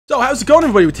So how's it going,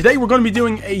 everybody? Today we're going to be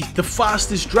doing the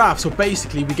fastest draft. So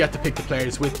basically we get to pick the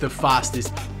players with the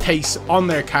fastest pace on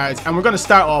their cards, and we're going to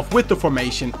start off with the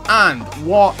formation. And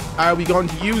what are we going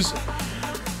to use?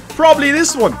 Probably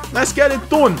this one. Let's get it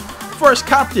done. First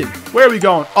captain, where are we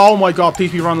going? Oh my god,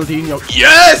 please be Ronaldinho.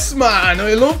 Yes, man,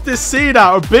 I love to see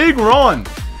that. A big run.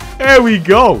 There we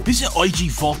go. Visit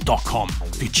igvault.com,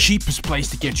 the cheapest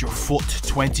place to get your FUT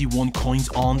 21 coins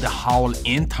on the whole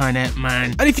internet,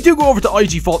 man. And if you do go over to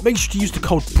IG Vault, make sure to use the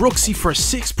code Brooksy for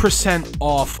 6%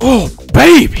 off. Oh,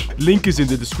 baby! Link is in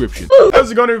the description. How's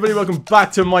it going, everybody? Welcome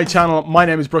back to my channel. My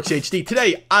name is brooksyhd.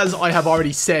 Today, as I have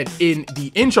already said in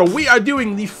the intro, we are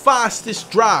doing the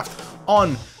fastest draft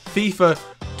on FIFA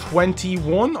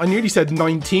 21. I nearly said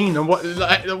 19. And what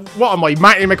am I,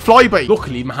 Marty McFlyby?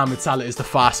 Luckily, Mohamed Salah is the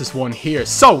fastest one here.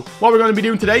 So what we're going to be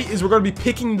doing today is we're going to be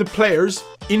picking the players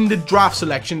in the draft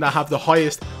selection that have the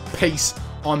highest pace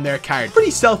on their card.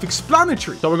 Pretty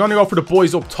self-explanatory. So we're going to go for the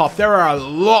boys up top. There are a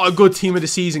lot of good team of the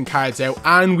season cards out,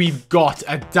 and we've got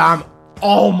a damn...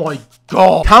 Oh my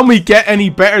god. Can we get any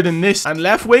better than this? And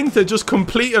left wing to just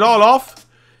complete it all off.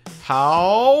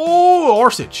 How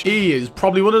Orsic. He is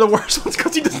probably one of the worst ones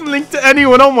because he doesn't link to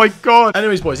anyone. Oh my god.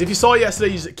 Anyways, boys, if you saw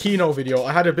yesterday's Kino video,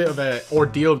 I had a bit of an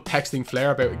ordeal texting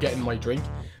Flair about getting my drink.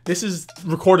 This is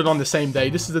recorded on the same day.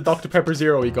 This is the Dr. Pepper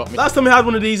Zero he got me. Last time I had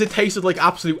one of these, it tasted like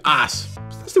absolute ass.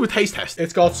 Let's do a taste test.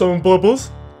 It's got some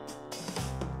bubbles.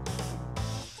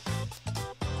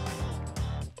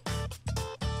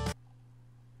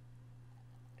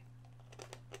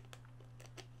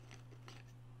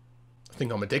 I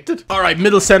think I'm addicted. All right,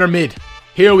 middle center mid.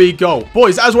 Here we go.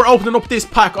 Boys, as we're opening up this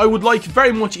pack, I would like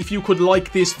very much if you could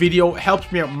like this video. It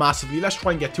helps me out massively. Let's try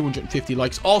and get 250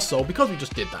 likes. Also, because we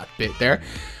just did that bit there,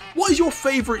 what is your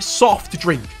favorite soft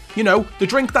drink? You know, the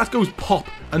drink that goes pop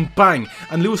and bang.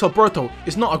 And Luis Alberto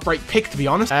is not a great pick, to be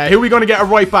honest. Here we're going to get a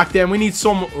right back then. We need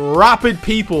some rapid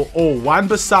people. Oh,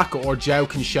 Wan-Bissaka or João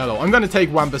Cancelo. I'm going to take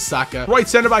Wan-Bissaka. Right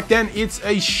centre back then, it's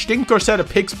a stinker set of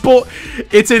picks, but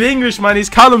it's in English, man. It's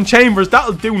Callum Chambers.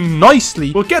 That'll do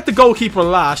nicely. We'll get the goalkeeper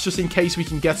last, just in case we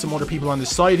can get some other people on the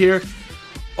side here.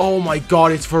 Oh my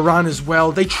god, it's Varane as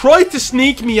well. They tried to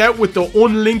sneak me out with the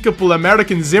unlinkable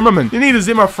American Zimmerman. You need a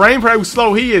Zimmer frame for how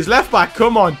slow he is. Left back,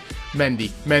 come on.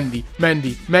 Mendy.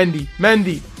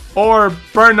 Or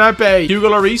Bernabe. Hugo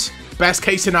Lloris. Best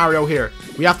case scenario here.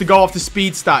 We have to go off the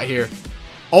speed stat here.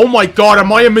 Oh my god,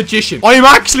 am I a magician? I'm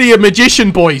actually a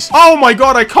magician, boys. Oh my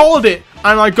god, I called it.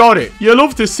 And I got it. You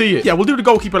love to see it. Yeah, we'll do the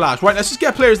goalkeeper last. Right, let's just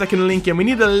get players that can link in. We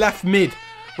need a left mid,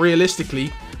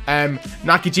 realistically.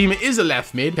 Nakajima is a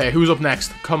left mid. Okay, who's up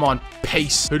next? Come on,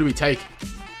 pace. Who do we take?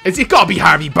 It gotta be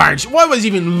Harvey Barnes. Why was I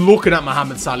even looking at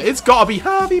Mohamed Salah? It's gotta be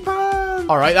Harvey Barnes.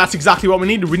 All right, that's exactly what we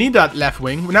needed. We need that left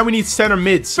wing. Now we need center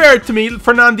mids. Fair to me,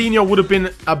 Fernandinho would have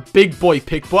been a big boy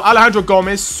pick, but Alejandro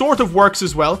Gomez sort of works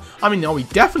as well. I mean, no, he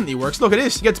definitely works. Look at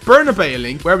this. He gets Bernabe a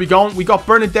link. Where are we going? We got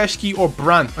Bernadeschi or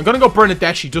Brandt. I'm gonna go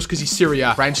Bernadeschi just because he's Serie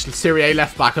A. French Serie A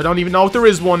left back. I don't even know if there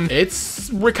is one.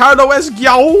 It's Ricardo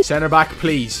Esguiao. Center back,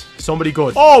 please. Somebody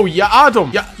good. Oh, yeah,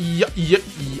 Adam. Yeah.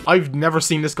 I've never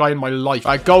seen this guy in my life.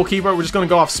 All right, goalkeeper. We're just going to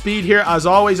go off speed here. As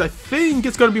always, I think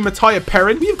it's going to be Mattia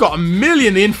Perrin. We've got a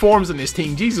million informs in this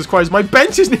team. Jesus Christ. My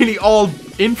bench is nearly all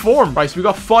informed. Right, so we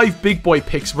got 5 big boy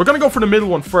picks. We're going to go for the middle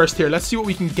one first here. Let's see what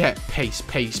we can get. Pace.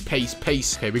 Okay,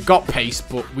 we got pace,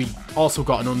 but we also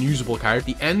got an unusable card.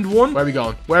 The end one. Where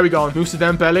are we going? Moussa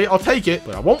Dembele. I'll take it,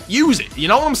 but I won't use it. You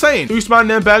know what I'm saying? Ousmane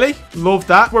Dembele. Love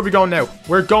that. Where are we going now?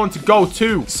 We're going to go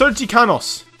to Sergi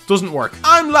Canos. Doesn't work.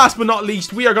 And last but not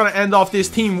least, we are going to end off this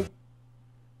team.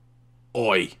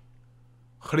 Oi.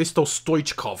 Hristo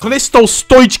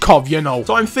Stoichkov, you know.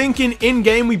 So I'm thinking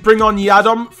in-game we bring on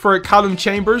Yadam for Callum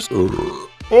Chambers.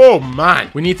 Oh,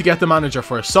 man. We need to get the manager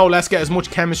first. So let's get as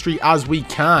much chemistry as we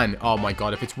can. Oh, my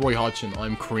God. If it's Roy Hodgson,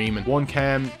 I'm creaming. 1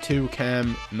 chem, 2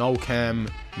 chem, no chem,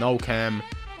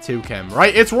 2 chem.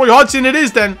 Right, it's Roy Hodgson it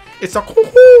is then. It's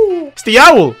It's the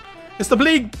owl. It's the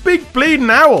big bleeding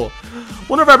owl.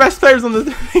 One of our best players on the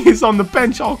thing is on the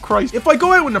bench. Oh, Christ. If I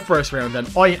go out in the first round, then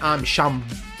I am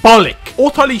shambolic.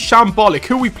 Utterly shambolic.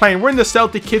 Who are we playing? We're in the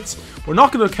Celtic kits. We're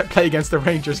not going to play against the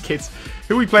Rangers kits.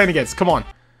 Who are we playing against? Come on.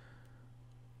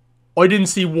 I didn't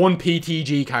see one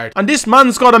PTG card. And this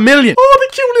man's got 1 million. Oh, the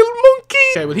cute little monkey.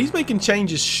 Okay, well, he's making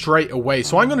changes straight away.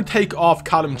 So I'm going to take off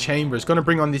Callum Chambers. Going to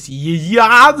bring on this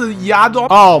Yadon.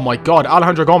 Oh, my God.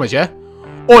 Alejandro Gomez, yeah?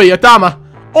 Oi, Adama.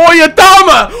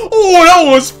 Oh, that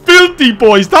was filthy,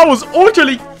 boys. That was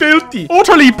utterly filthy.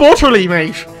 Utterly butterly,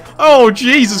 mate. Oh,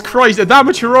 Jesus Christ.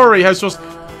 Adama Traore has just...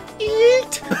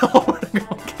 Eat. Oh,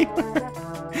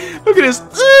 look at this.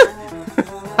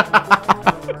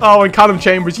 Oh, and Callum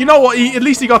Chambers. You know what? At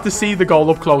least he got to see the goal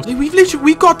up close.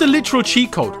 We got the literal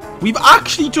cheat code. We've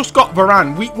actually just got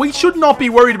Varane. We should not be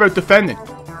worried about defending.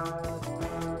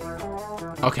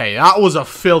 Okay, that was a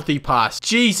filthy pass.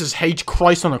 Jesus H.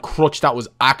 Christ on a crutch. That was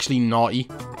actually naughty.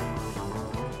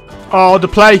 Oh, the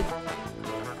play.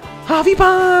 Javi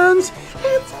Barnes.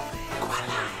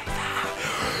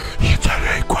 It's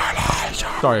an equalizer.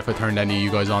 Sorry if I turned any of you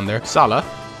guys on there. Salah.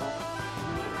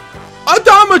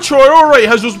 Adama Traore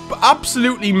has just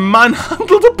absolutely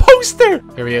manhandled the post there.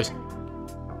 Here he is.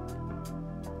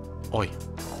 Oi.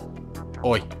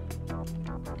 Oi.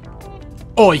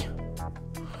 Oi.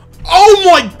 Oh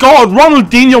my god,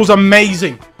 Ronaldinho's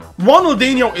amazing.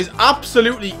 Ronaldinho is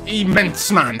absolutely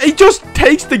immense, man. He just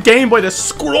takes the game by the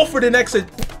scruff of the neck. Says,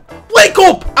 wake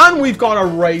up! And we've got a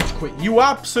rage quit. You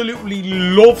absolutely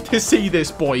love to see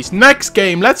this, boys. Next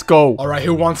game, let's go. All right,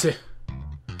 who wants it?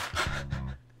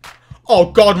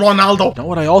 Oh god, Ronaldo. Know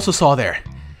what I also saw there?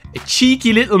 A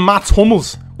cheeky little Mats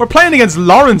Hummels. We're playing against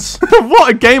Lawrence. What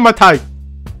a game attack.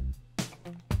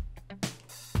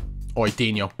 Oi,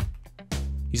 Dino.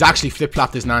 He's actually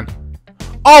flip-flopped his nan.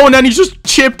 Oh, and then he just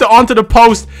chipped it onto the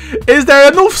post. Is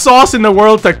there enough sauce in the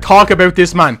world to talk about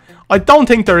this man? I don't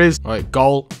think there is. All right,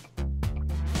 goal.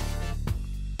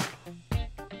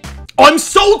 I'm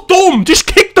so dumb. Just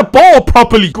kick the ball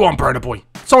properly. Go on, Burner Boy.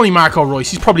 It's only Marco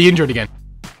Reus. He's probably injured again.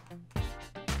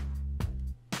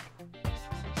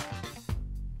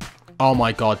 Oh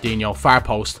my god, Dino. Far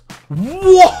post.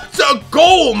 What a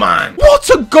goal, man! What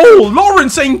a goal!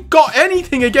 Lawrence ain't got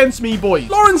anything against me, boys.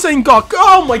 Lawrence ain't got...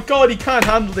 Oh my god, he can't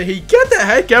handle the heat. Get the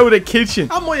heck out of the kitchen.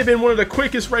 That might have been one of the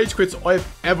quickest rage quits I've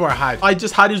ever had. I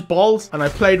just had his balls, and I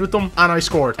played with them, and I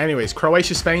scored. Anyways,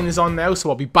 Croatia-Spain is on now, so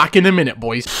I'll be back in a minute,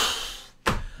 boys.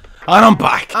 And I'm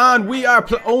back. And we are...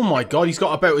 Oh my god, he's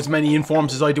got about as many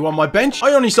informs as I do on my bench.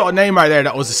 I only saw a Neymar there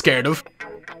that I was scared of.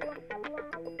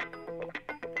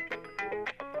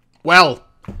 Well...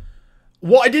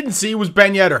 What I didn't see was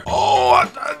Ben Yedder. Oh,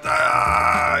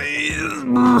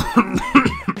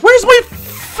 where's my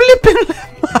flipping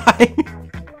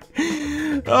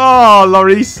line? Oh,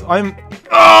 Lloris, I'm...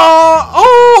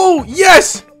 Oh,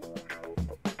 yes!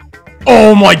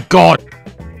 Oh my god.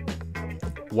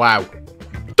 Wow.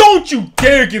 Don't you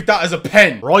dare give that as a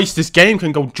pen. Rice, this game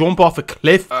can go jump off a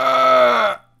cliff.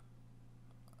 I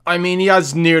mean, he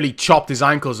has nearly chopped his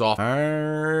ankles off.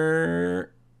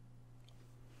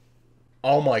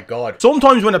 Oh my god.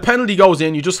 Sometimes when a penalty goes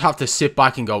in, you just have to sit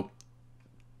back and go,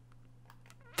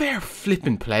 fair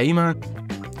flipping play, man.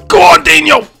 Go on,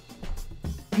 Dino!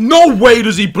 No way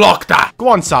does he block that. Go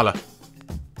on, Salah.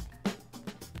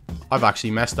 I've actually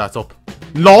messed that up.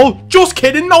 Lol. Just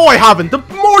kidding. No, I haven't. The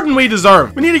more than we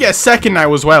deserve. We need to get a second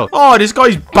now as well. Oh, this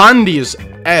guy's bandy as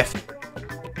F.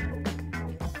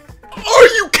 Are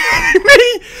you kidding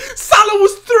me? Salah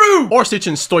was through. Orsic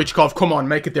and Stoichkov, come on,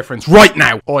 make a difference right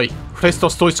now. Oi,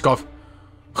 Christos Stoichkov.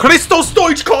 Christos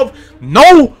Stoichkov.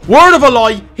 No word of a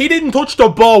lie. He didn't touch the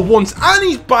ball once, and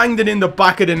he's banged it in the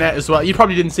back of the net as well. You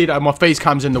probably didn't see that. My face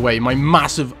cam's in the way. My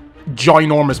massive,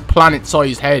 ginormous,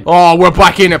 planet-sized head. Oh, we're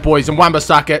back in it, boys. And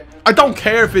Wan-Bissaka. I don't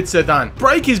care if it's Zidane.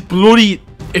 Break his bloody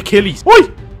Achilles. Oi,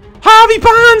 Javi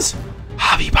Barnes.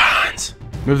 Javi Barnes.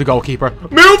 Move the goalkeeper.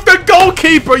 Move the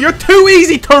goalkeeper! You're too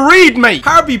easy to read, mate!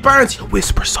 Harvey Barnes, you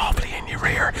whisper softly in your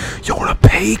ear. You're a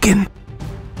pagan.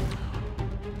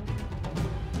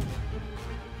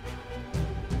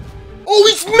 Oh,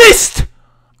 he's missed!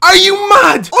 Are you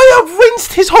mad? I have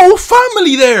rinsed his whole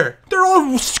family there. They're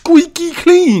all squeaky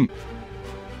clean.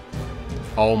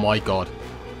 Oh my god.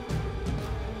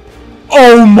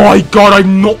 Oh my god, I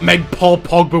nutmegged Paul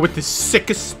Pogba with the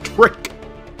sickest trick.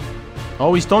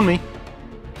 Oh, he's done me.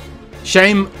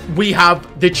 Shame we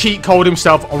have the cheat code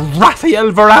himself,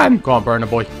 Raphael Varane. Go on, Burner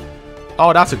Boy.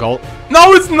 Oh, that's a goal.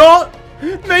 No, it's not.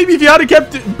 Maybe if you had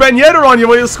kept Ben Yedder on, you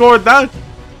might have scored that.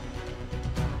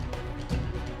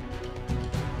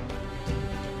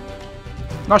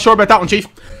 Not sure about that one, Chief.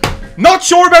 Not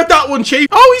sure about that one, Chief.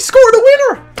 Oh, he scored a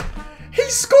winner. He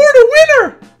scored a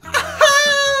winner.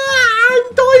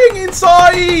 I'm dying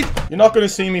inside. You're not going to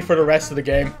see me for the rest of the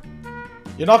game.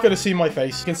 You're not going to see my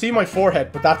face. You can see my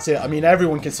forehead, but that's it. I mean,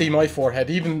 everyone can see my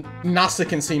forehead. Even NASA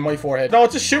can see my forehead. No,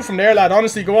 just shoot from there, lad.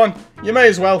 Honestly, go on. You may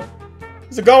as well.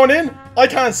 Is it going in? I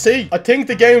can't see. I think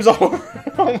the game's over.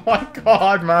 Oh my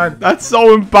god, man. That's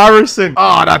so embarrassing.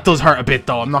 Oh, that does hurt a bit,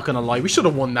 though. I'm not going to lie. We should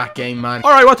have won that game, man.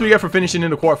 All right, what do we get for finishing in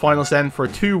the quarterfinals then? For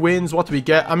 2 wins, what do we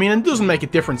get? I mean, it doesn't make a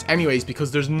difference anyways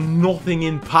because there's nothing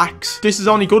in packs. This is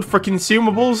only good for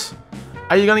consumables.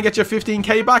 Are you going to get your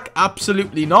 15k back?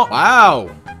 Absolutely not.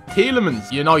 Wow.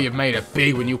 Tielemans. You know you've made it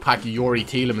big when you pack Yuri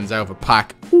Tielemans out of a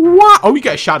pack. What? Oh, we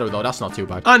get a shadow though. That's not too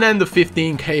bad. And then the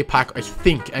 15k pack, I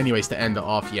think, anyways, to end it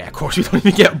off. Yeah, of course, we don't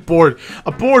even get a board.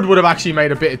 A board would have actually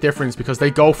made a bit of difference because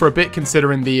they go for a bit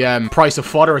considering the price of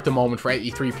fodder at the moment for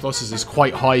 83 pluses is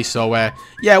quite high. So,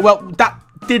 yeah, well, that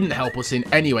didn't help us in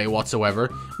any way whatsoever.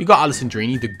 We got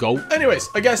Alessandrini, the GOAT. Anyways,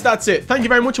 I guess that's it. Thank you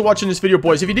very much for watching this video,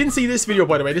 boys. If you didn't see this video,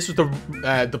 by the way, this was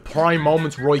the Prime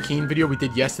Moments Roy Keane video we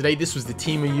did yesterday. This was the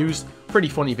team we used. Pretty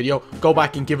funny video. Go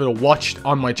back and give it a watch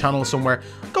on my channel somewhere.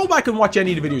 Go back and watch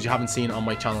any of the videos you haven't seen on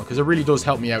my channel because it really does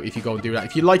help me out if you go and do that.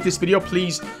 If you like this video,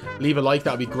 please leave a like.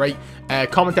 That would be great.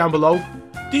 Comment down below.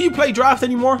 Do you play draft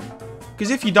anymore? Because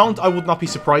if you don't, I would not be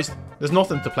surprised. There's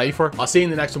nothing to play for. I'll see you in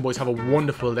the next one, boys. Have a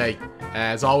wonderful day.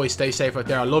 As always, stay safe out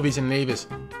there. I love yous and leave yous.